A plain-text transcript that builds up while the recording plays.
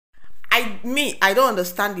I don't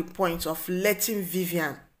understand the point of letting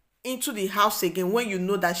Vivian into the house again when you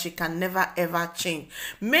know that she can never ever change.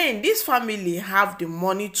 Men, this family have the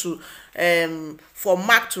money to for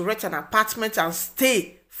Mark to rent an apartment and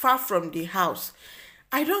stay far from the house.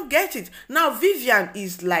 I don't get it. Now Vivian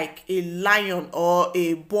is like a lion or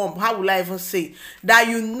a bomb. How will I even say it? That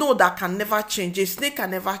you know that can never change. A snake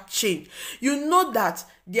can never change. You know that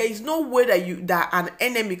there is no way that an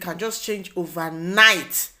enemy can just change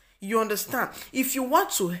overnight. You understand? If you want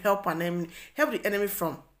to help an enemy, help the enemy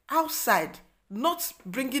from outside, not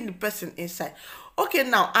bringing the person inside. Okay,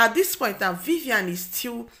 now at this point now, Vivian is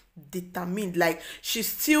still determined. Like she's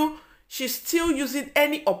still using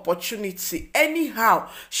any opportunity anyhow.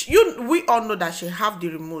 We all know that she have the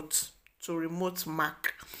remote to remote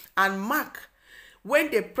Mark, and Mark,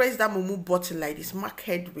 when they press that mumu button like this, Mark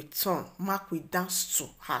head will turn. Mark will dance to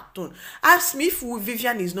her tone. Ask me if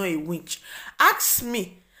Vivian is not a witch. Ask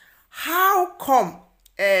me how come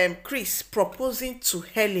Chris proposing to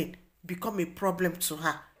Helen become a problem to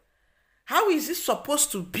her. How is it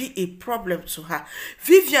supposed to be a problem to her?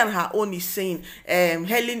 Vivian, her own, is saying,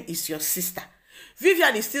 Helen is your sister.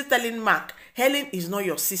 Vivian is still telling Mark, Helen is not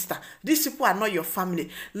your sister. These people are not your family.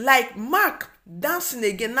 Like Mark dancing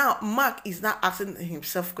again. Now, Mark is now asking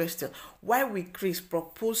himself question. Why will Chris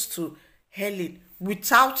propose to Helen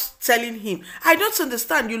without telling him? I don't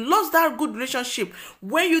understand. You lost that good relationship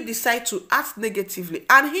when you decide to act negatively,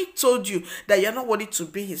 and he told you that you're not worthy to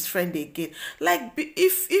be his friend again. Like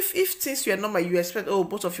if things were normal, you expect, oh,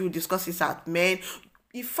 both of you will discuss this at men.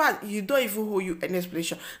 In fact, you don't even owe you any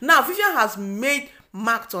explanation. Now Vivian has made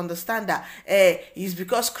Mark to understand that it's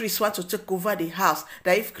because Chris wants to take over the house,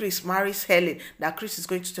 that if Chris marries Helen, that Chris is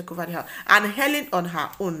going to take over the house. And Helen on her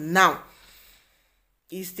own now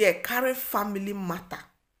is there carrying family matter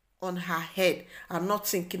on her head and not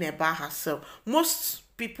thinking about herself.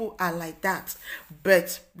 Most people are like that,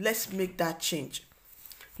 but let's make that change.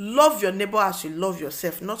 Love your neighbor as you love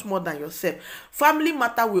yourself, not more than yourself. Family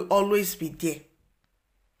matter will always be there.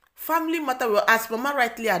 Family matter will, as Mama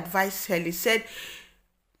rightly advised Helen, said,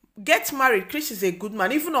 get married. Chris is a good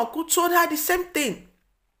man. Even Uncle told her the same thing.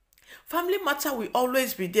 Family matter will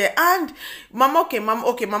always be there. And Mama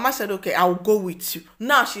said, okay, I'll go with you.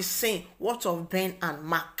 Now she's saying, what of Ben and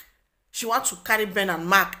Mark? She wants to carry Ben and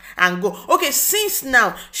Mark and go. Okay, since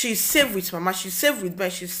now she's safe with Mama, she's safe with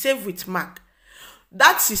Ben, she's safe with Mark.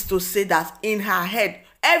 That is to say that in her head,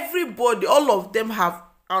 everybody, all of them have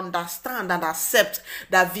understand and accept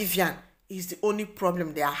that Vivian is the only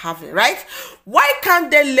problem they are having, right? Why can't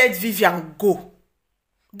they let Vivian go?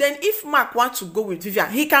 Then if Mark wants to go with Vivian,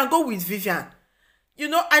 he can go with Vivian. You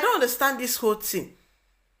know, I don't understand this whole thing.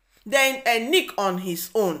 Then Nick on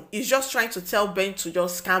his own is just trying to tell Ben to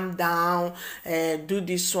just calm down, do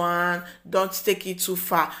this one, don't take it too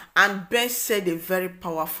far. And Ben said a very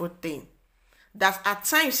powerful thing, that at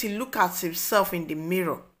times he look at himself in the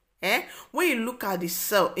mirror. When you look at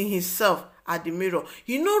himself at the mirror,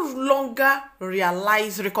 he no longer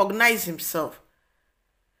recognize himself.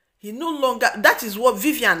 He no longer, that is what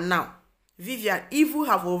Vivian now. Vivian, evil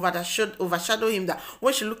have overshadowed him, that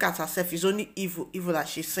when she look at herself, it's only evil that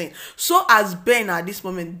she's saying. So as Ben at this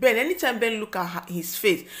moment, Ben, anytime Ben look at his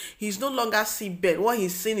face, he's no longer see Ben. What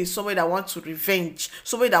he's seeing is somebody that wants to revenge.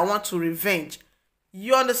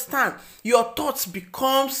 You understand? Your thoughts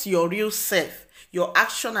becomes your real self. Your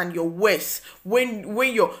action and your words, when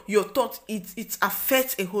your thoughts, it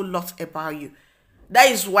affects a whole lot about you.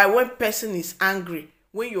 That is why when person is angry,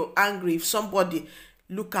 when you're angry, if somebody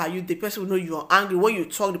look at you, the person will know you're angry. When you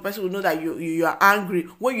talk, the person will know that you are angry.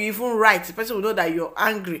 When you even write, the person will know that you're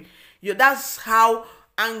angry. That's how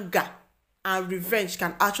anger and revenge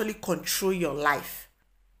can actually control your life.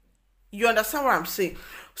 You understand what I'm saying?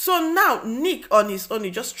 So now Nick on his own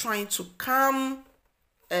is just trying to calm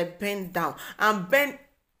Ben down, and Ben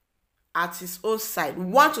at his own side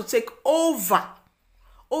want to take over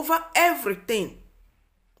everything,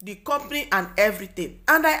 the company and everything.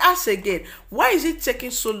 And I ask again, why is it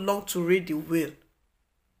taking so long to read the will?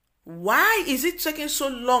 Why is it taking so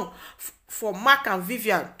long for Mark and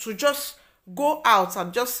Vivian to just go out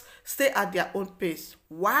and just stay at their own pace?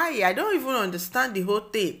 Why? I don't even understand the whole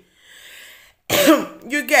thing.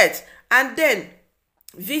 You get? And then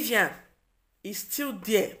Vivian is still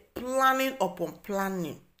there, planning upon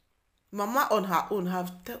planning. Mama on her own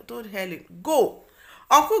have told Helen, go.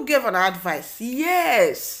 Uncle gave an advice.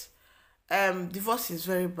 Yes, divorce is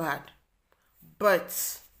very bad.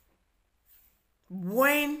 But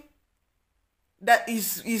when that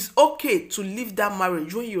is okay to leave that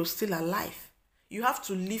marriage when you're still alive. You have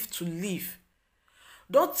to live to live.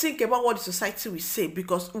 Don't think about what the society will say,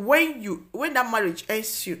 because when that marriage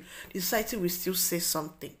ends you, the society will still say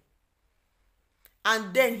something.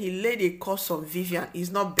 And then he laid a curse on Vivian.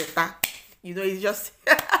 It's not better. It's just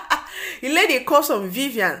he laid a curse on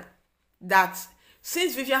Vivian, that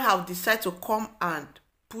since Vivian have decided to come and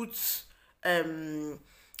put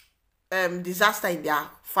disaster in their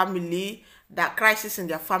family, that crisis in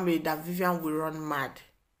their family, that Vivian will run mad.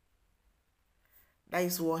 That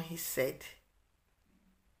is what he said.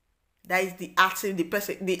 That is the acting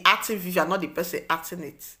Vivian, not the person acting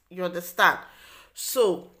it. You understand?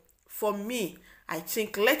 So for me, I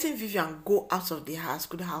think letting Vivian go out of the house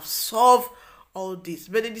could have solved all this.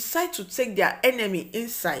 But they decide to take their enemy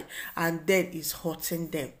inside, and then it's hurting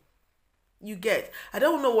them. You get? I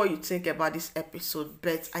don't know what you think about this episode,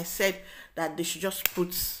 but I said that they should just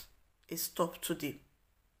put a stop to the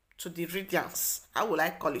radiance. How will I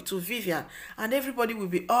call it? To Vivian, and everybody will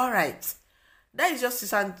be all right. That is just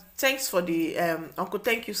it. And thanks for the uncle.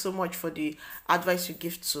 Thank you so much for the advice you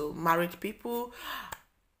give to married people.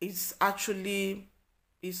 It's actually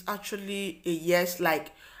a yes.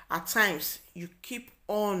 Like, at times you keep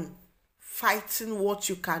on fighting what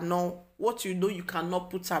you know you cannot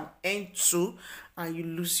put an end to, and you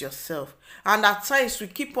lose yourself. And at times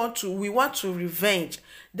we want to revenge,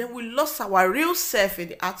 then we lost our real self in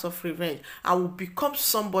the act of revenge, and we become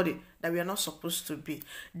somebody that we are not supposed to be.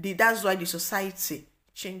 That's why the society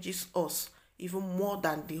changes us even more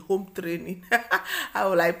than the home training.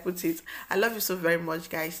 How will I put it? I love you so very much,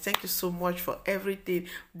 guys. Thank you so much for everything.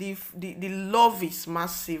 The love is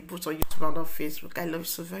massive, both on YouTube and on Facebook. I love you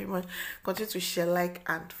so very much. Continue to share, like,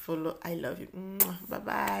 and follow. I love you. Bye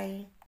bye.